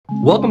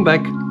Welcome back,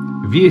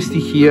 VST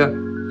here,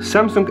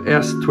 Samsung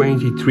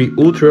S23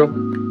 Ultra,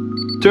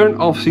 turned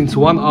off since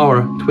 1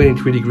 hour,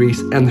 23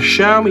 degrees, and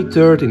Xiaomi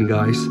 13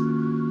 guys,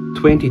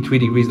 23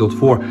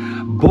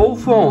 degrees.4.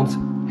 Both phones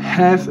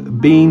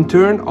have been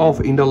turned off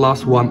in the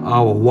last 1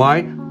 hour.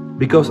 Why?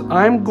 Because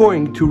I'm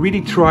going to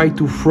really try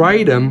to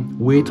fry them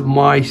with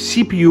my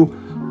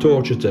CPU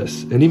torture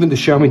test. And even the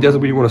Xiaomi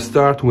doesn't really want to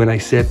start when I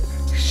said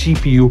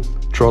CPU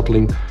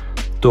throttling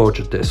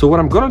torture test. So what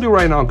I'm gonna do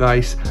right now,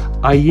 guys,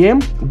 I am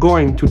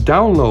going to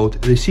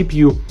download the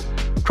CPU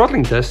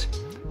throttling test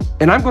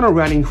and I'm gonna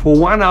run it for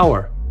 1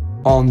 hour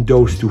on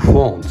those two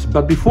phones.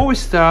 But before we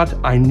start,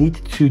 I need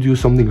to do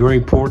something very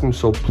important,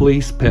 so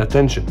please pay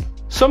attention.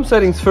 Some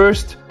settings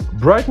first.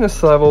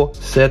 Brightness level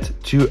set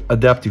to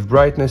adaptive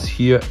brightness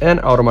here and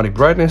automatic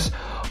brightness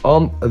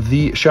on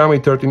the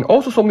Xiaomi 13.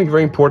 Also something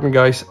very important,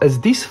 guys,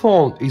 as this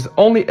phone is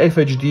only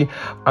FHD,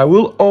 I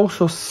will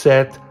also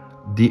set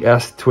the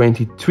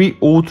S23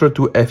 Ultra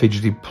to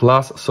FHD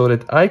Plus so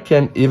that I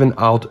can even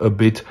out a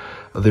bit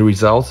the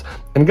results.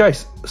 And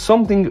guys,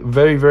 something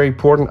very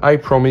important I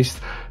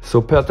promised,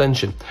 so pay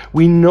attention.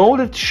 We know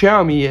that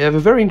Xiaomi have a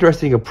very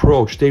interesting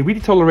approach. They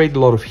really tolerate a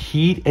lot of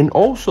heat, and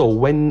also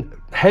when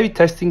heavy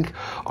testing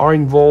are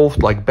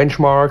involved, like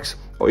benchmarks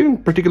or even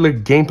particular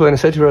gameplay,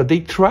 etc.,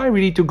 they try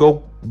really to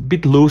go a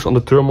bit loose on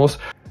the thermals.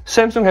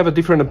 Samsung have a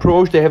different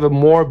approach. They have a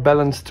more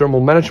balanced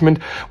thermal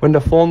management. When the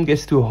phone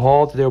gets too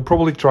hot, they'll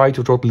probably try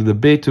to throttle it a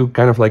bit to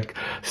kind of like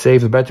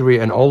save the battery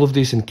and all of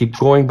this and keep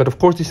going. But of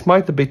course, this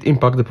might a bit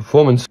impact the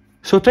performance.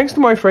 So thanks to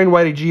my friend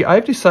YDG,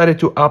 I've decided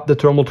to up the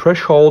thermal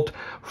threshold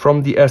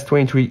from the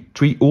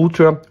S23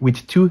 Ultra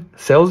with 2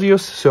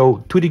 Celsius,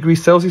 so 2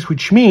 degrees Celsius,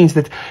 which means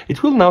that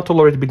it will now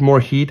tolerate a bit more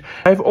heat.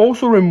 I've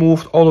also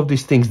removed all of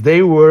these things.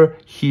 They were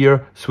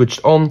here switched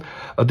on.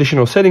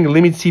 Additional setting,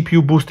 limit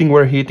CPU boosting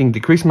where heating,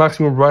 decrease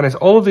maximum brightness,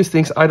 all of these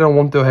things, I don't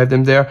want to have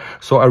them there.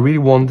 So I really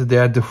want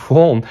that the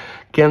phone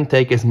can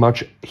take as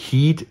much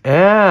heat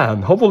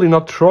and hopefully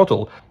not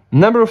throttle.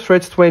 Number of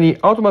threads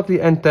 20,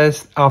 automatically end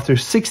test after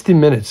 60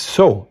 minutes.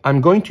 So I'm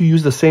going to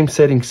use the same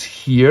settings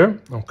here,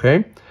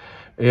 okay?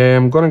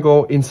 I'm gonna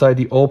go inside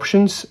the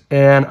options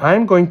and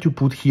I'm going to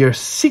put here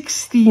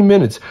 60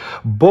 minutes.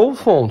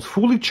 Both phones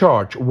fully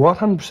charged,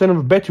 100% of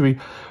the battery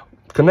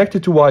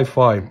connected to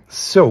Wi-Fi.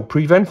 So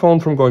prevent phone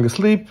from going to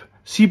sleep,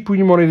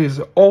 CPU monitors,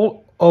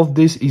 all of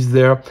this is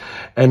there.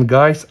 And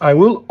guys, I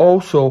will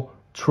also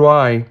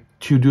try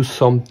to do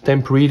some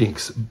temp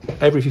readings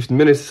every 15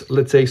 minutes,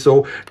 let's say.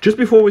 So just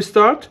before we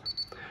start,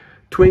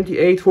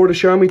 28 for the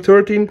Xiaomi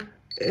 13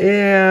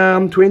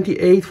 and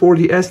 28 for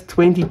the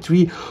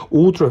S23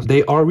 Ultra.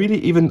 They are really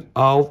even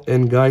out.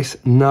 And guys,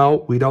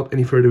 now without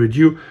any further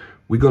ado,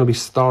 we're gonna be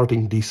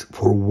starting this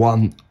for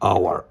 1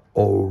 hour.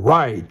 All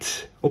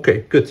right,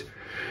 okay, good.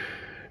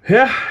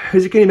 Yeah,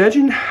 as you can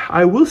imagine,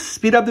 I will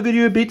speed up the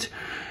video a bit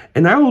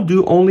and I will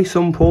do only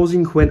some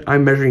pausing when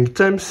I'm measuring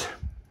temps.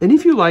 And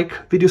if you like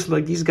videos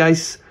like these,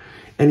 guys,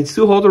 and it's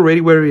too hot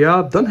already where we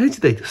are, don't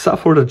hesitate, sub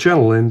for the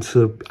channel, and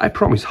I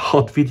promise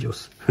hot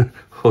videos.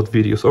 Hot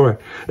videos. All right,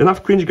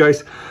 enough cringe,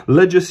 guys.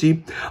 Let's just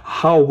see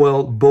how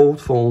well both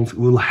phones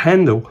will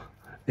handle.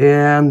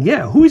 And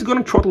yeah, who is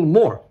gonna throttle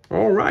more?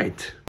 All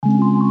right.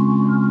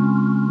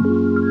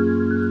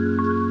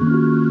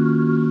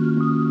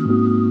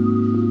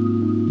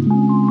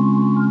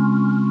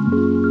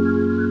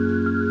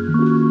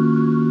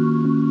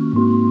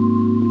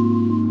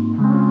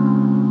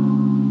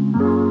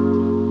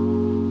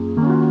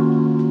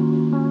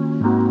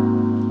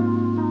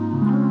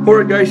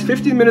 Alright guys,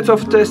 15 minutes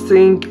of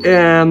testing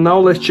and now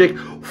let's check.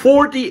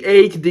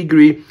 48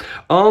 degree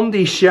on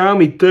the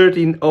Xiaomi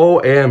 13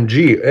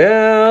 OMG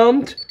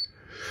and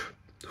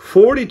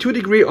 42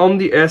 degree on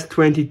the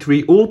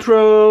S23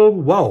 Ultra.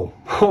 Wow,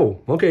 oh,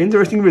 okay,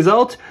 interesting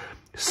result.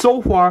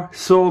 So far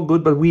so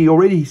good, but we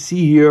already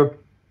see here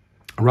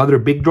a rather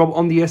big drop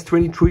on the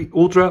S23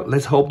 Ultra.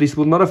 Let's hope this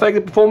will not affect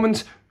the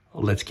performance.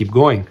 Let's keep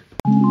going.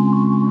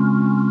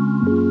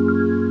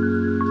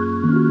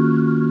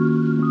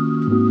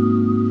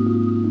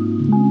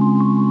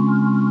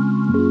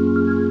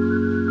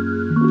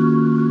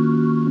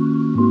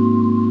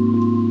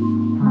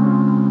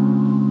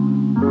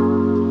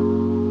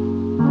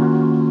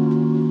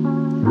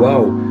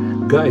 Wow,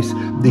 guys,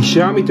 the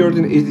Xiaomi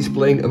 13 is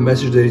displaying a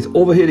message that is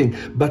overheating,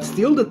 but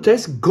still the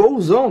test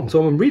goes on.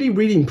 So I'm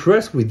really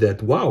impressed with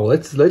that. Wow,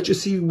 let's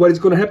just see what is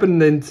going to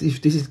happen and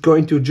if this is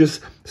going to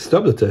just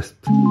stop the test.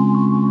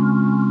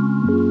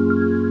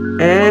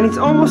 And it's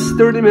almost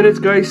 30 minutes,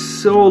 guys,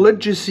 so let's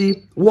just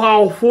see.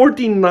 Wow,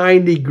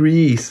 49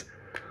 degrees.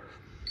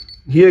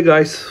 Here,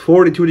 guys,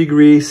 42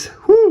 degrees.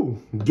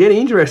 Whoo, getting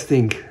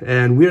interesting.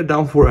 And we're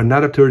down for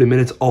another 30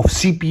 minutes of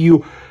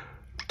CPU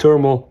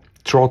thermal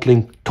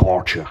throttling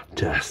torture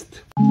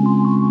test.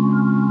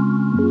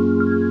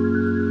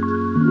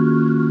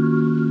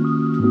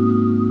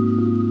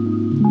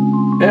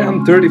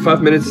 And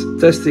 35 minutes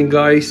testing,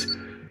 guys.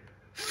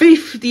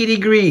 50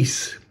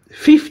 degrees.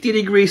 50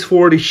 degrees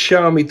for the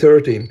Xiaomi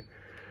 13.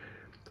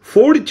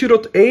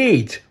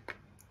 42.8.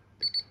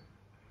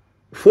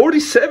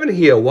 47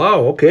 here, wow,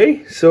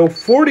 okay. So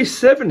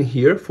 47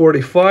 here,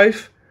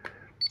 45.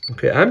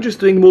 Okay, I'm just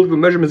doing multiple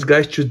measurements,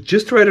 guys, to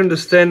just try to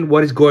understand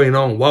what is going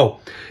on. Wow,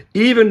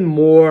 even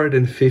more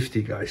than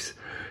 50, guys.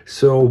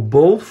 So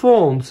both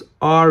phones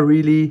are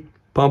really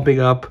pumping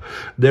up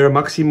their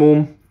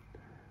maximum.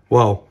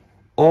 Wow,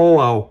 oh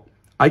wow,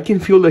 I can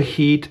feel the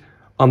heat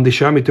on the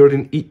Xiaomi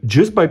 13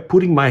 just by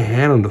putting my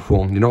hand on the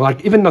phone, you know,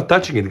 like even not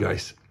touching it,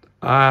 guys.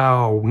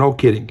 Oh, no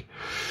kidding.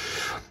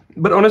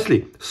 But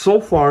honestly, so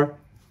far,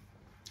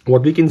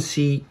 what we can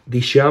see,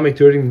 the Xiaomi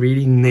 13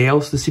 really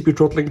nails the CPU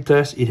throttling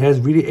test. It has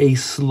really a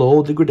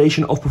slow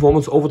degradation of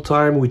performance over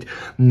time with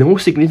no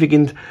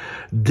significant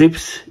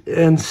dips.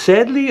 And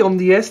sadly, on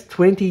the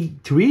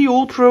S23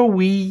 Ultra,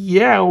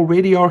 we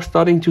already are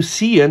starting to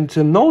see and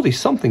to notice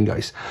something,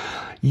 guys.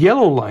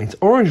 Yellow lines,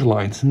 orange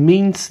lines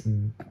means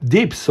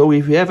dips. So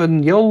if you have a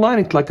yellow line,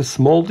 it's like a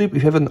small dip.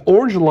 If you have an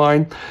orange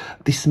line,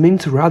 this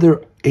means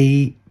rather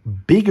a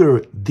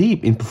bigger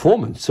dip in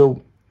performance.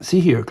 So see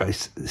here,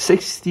 guys,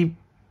 60,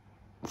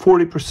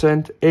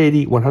 40%,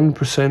 80,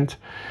 100%.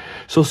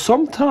 So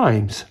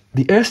sometimes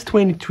the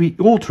S23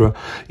 Ultra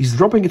is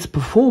dropping its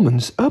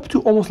performance up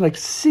to almost like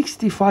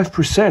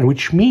 65%,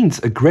 which means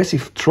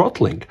aggressive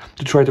throttling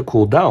to try to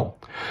cool down.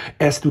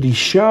 As to the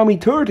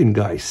Xiaomi 13,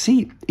 guys,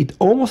 see, it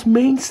almost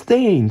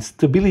maintains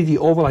stability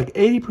over like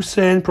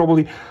 80%,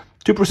 probably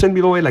 2%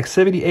 below it, like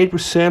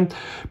 78%,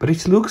 but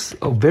it looks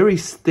very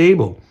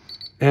stable.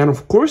 And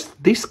of course,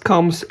 this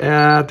comes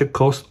at the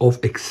cost of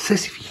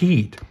excessive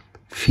heat.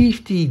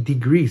 50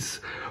 degrees,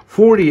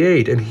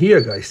 48, and here,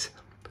 guys,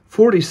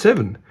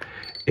 47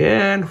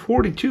 and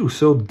 42.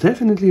 So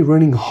definitely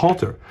running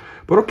hotter.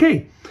 But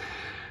okay,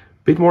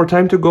 bit more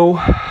time to go.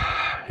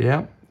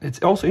 Yeah,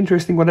 it's also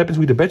interesting what happens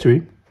with the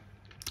battery.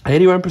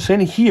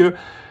 81% here,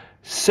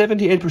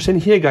 78%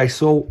 here, guys.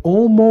 So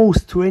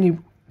almost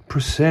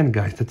 20%,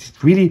 guys. That's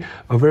really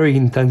a very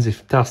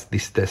intensive task,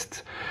 this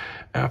test.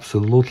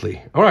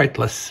 Absolutely. All right,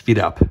 let's speed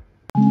up.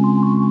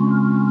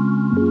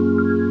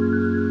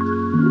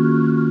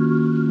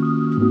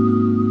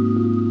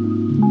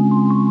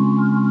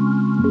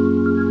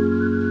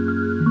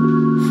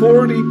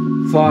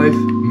 "45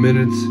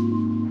 minutes.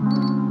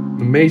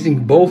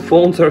 Amazing. Both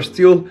phones are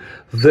still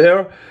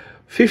there.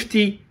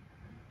 50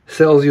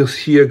 Celsius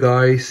here,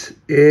 guys,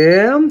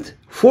 and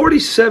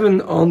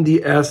 47 on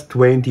the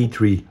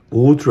S23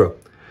 Ultra.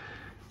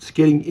 It's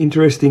getting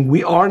interesting.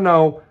 We are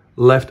now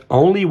left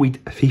only with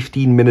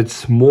 15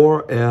 minutes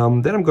more,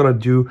 and then I'm gonna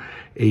do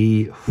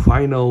a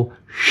final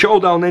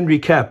showdown and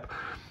recap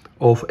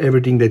of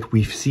everything that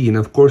we've seen.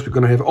 Of course, we're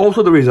gonna have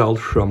also the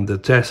results from the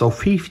test of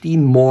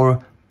 15 more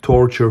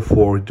torture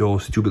for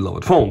those two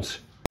beloved phones.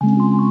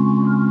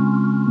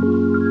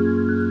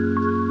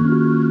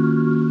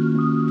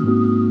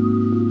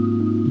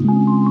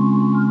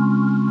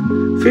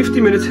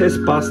 50 minutes has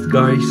passed,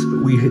 guys.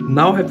 We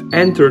now have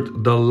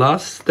entered the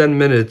last 10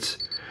 minutes.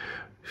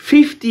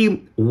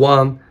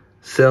 51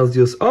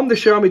 Celsius on the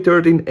Xiaomi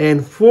 13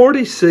 and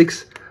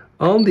 46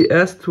 on the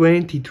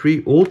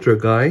S23 Ultra,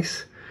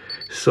 guys.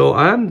 So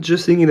I'm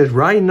just thinking that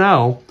right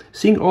now,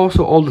 seeing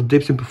also all the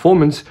dips in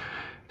performance,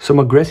 some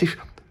aggressive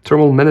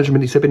thermal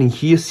management is happening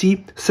here.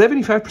 See,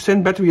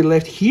 75% battery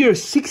left here,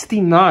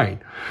 69.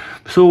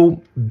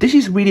 So this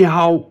is really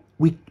how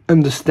we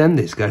understand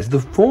this, guys.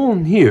 The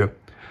phone here,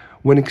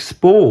 when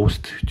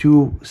exposed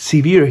to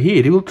severe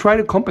heat, it will try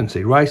to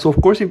compensate, right? So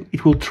of course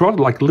it will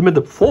throttle, like limit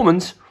the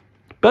performance,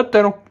 but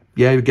then,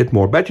 yeah, you get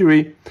more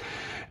battery.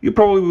 You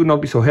probably will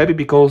not be so happy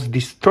because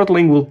this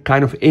throttling will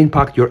kind of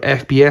impact your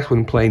FPS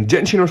when playing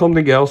Genshin or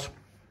something else.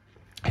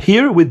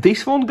 Here with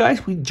this phone,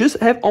 guys, we just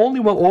have only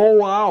one. Oh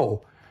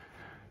wow,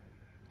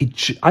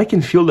 I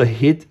can feel the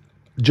heat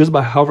just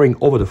by hovering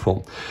over the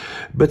phone.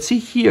 But see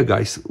here,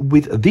 guys,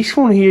 with this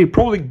phone here, you're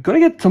probably gonna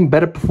get some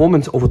better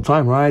performance over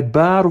time, right?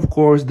 But of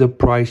course, the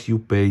price you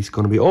pay is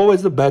gonna be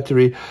always the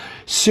battery.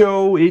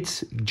 So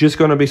it's just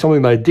gonna be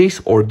something like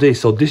this or this.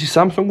 So this is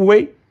Samsung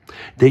way.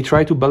 They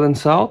try to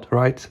balance out,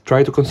 right?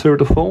 Try to conserve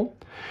the phone.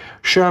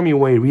 Xiaomi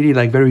way, really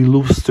like very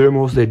loose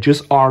thermals. They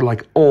just are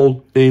like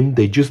all in.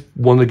 They just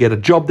want to get a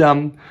job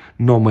done,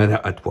 no matter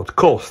at what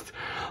cost.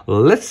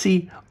 Let's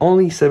see,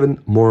 only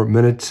 7 more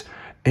minutes.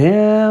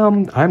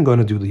 And I'm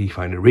gonna do the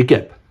final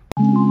recap.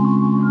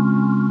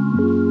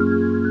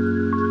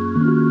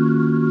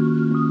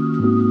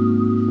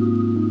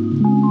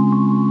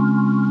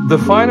 The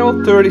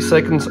final 30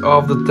 seconds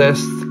of the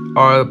test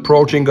are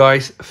approaching,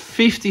 guys.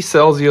 50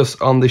 Celsius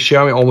on the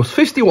Xiaomi, almost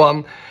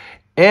 51,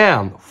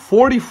 and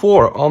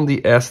 44 on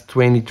the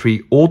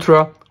S23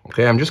 Ultra.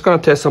 Okay, I'm just gonna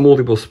test some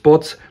multiple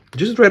spots,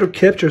 just try to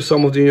capture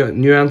some of the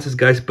nuances,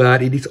 guys,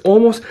 but it is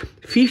almost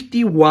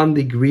 51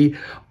 degree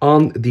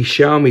on the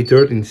Xiaomi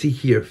 13. See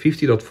here,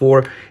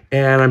 50.4,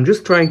 and I'm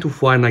just trying to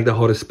find like the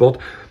hottest spot.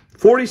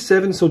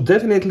 47, so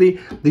definitely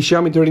the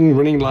Xiaomi 13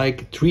 running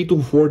like 3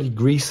 to 4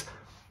 degrees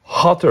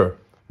hotter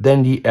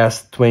than the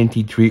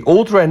S23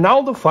 Ultra. And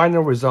now the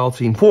final results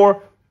in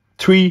 4,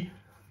 3,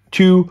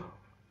 2,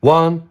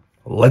 1,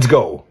 let's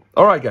go.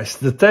 All right, guys,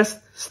 the test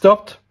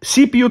stopped,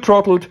 CPU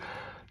throttled,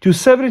 to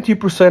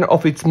 72%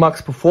 of its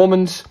max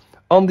performance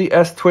on the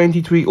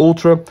S23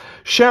 Ultra.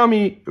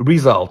 Xiaomi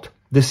result,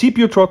 the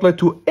CPU throttled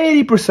to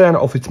 80%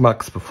 of its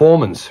max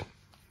performance.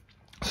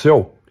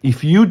 So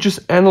if you just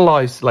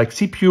analyze like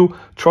CPU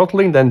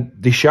throttling, then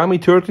the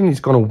Xiaomi 13 is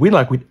gonna win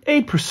like with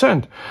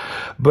 8%.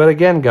 But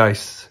again,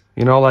 guys,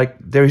 you know, like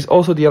there is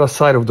also the other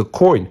side of the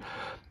coin.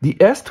 The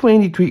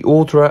S23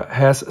 Ultra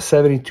has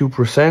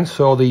 72%,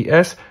 so the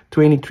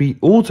S23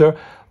 Ultra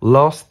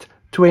lost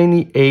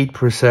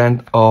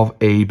 28% of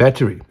a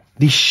battery.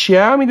 The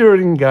Xiaomi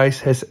 13,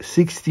 guys, has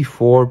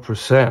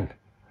 64%.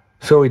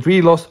 So it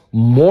really lost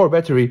more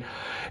battery.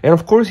 And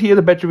of course here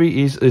the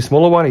battery is a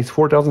smaller one, it's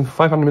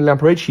 4500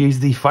 mAh. Here is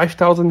the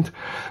 5000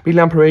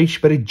 mAh,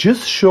 but it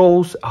just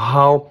shows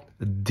how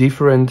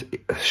different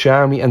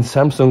Xiaomi and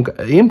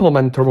Samsung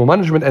implement thermal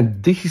management,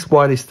 and this is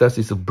why this test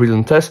is a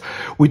brilliant test.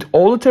 With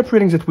all the tap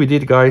ratings that we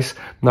did, guys,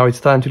 now it's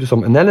time to do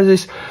some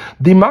analysis.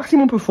 The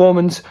maximum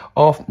performance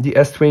of the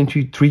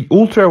S23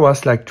 Ultra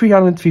was like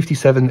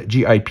 357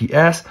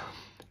 GIPS.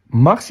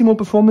 Maximum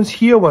performance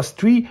here was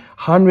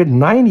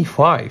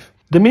 395.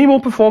 The minimal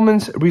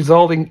performance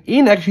resulting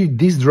in actually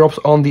these drops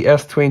on the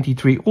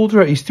S23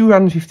 Ultra is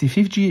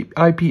 250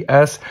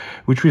 IPS,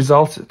 which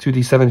results to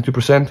the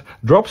 72%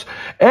 drops,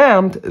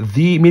 and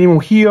the minimum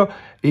here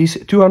is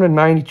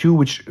 292,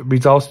 which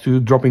results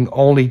to dropping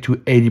only to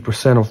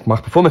 80% of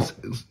max performance.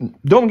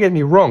 Don't get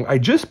me wrong, I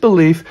just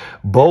believe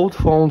both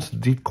phones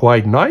did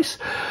quite nice,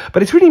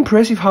 but it's really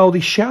impressive how the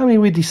Xiaomi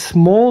with the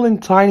small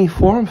and tiny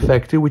form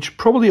factor, which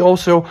probably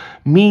also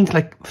means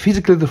like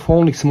physically the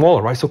phone is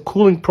smaller, right? So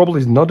cooling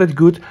probably is not that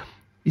good.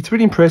 It's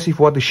really impressive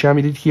what the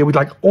Xiaomi did here with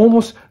like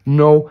almost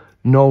no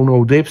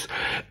dips,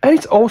 and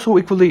it's also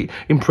equally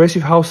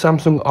impressive how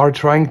Samsung are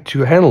trying to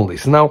handle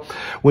this. Now,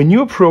 when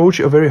you approach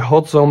a very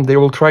hot zone, they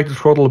will try to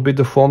throttle a bit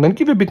the phone and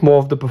give a bit more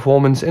of the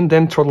performance, and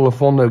then throttle the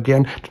phone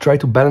again to try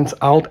to balance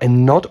out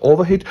and not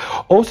overheat.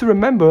 Also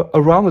remember,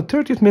 around the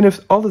 30th minute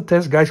of the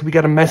test, guys, we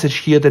got a message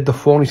here that the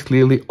phone is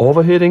clearly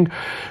overheating.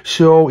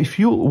 So if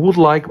you would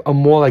like a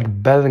more like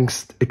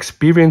balanced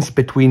experience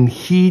between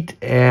heat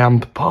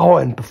and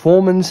power and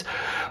performance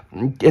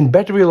and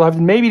battery life,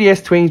 maybe the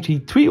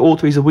S23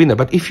 Ultra is a winner.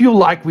 But if you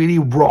like really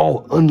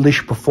raw,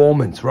 unleashed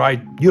performance,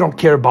 right? You don't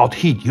care about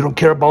heat, you don't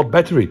care about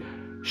battery,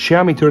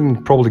 Xiaomi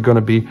 13 probably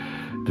gonna be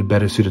the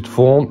better suited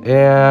phone.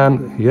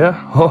 And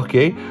yeah,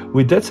 okay.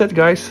 With that said,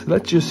 guys,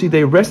 let's just see.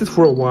 They rested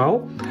for a while.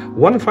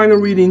 One final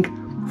reading: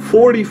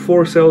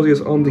 44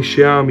 Celsius on the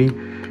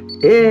Xiaomi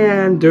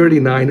and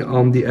 39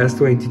 on the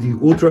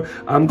S23 Ultra.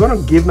 I'm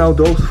gonna give now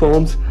those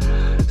phones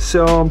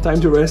some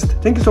time to rest.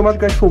 Thank you so much,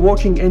 guys, for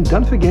watching, and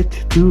don't forget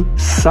to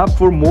sub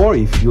for more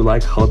if you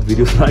like hot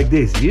videos like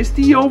this. Here's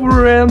the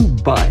over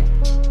and bye.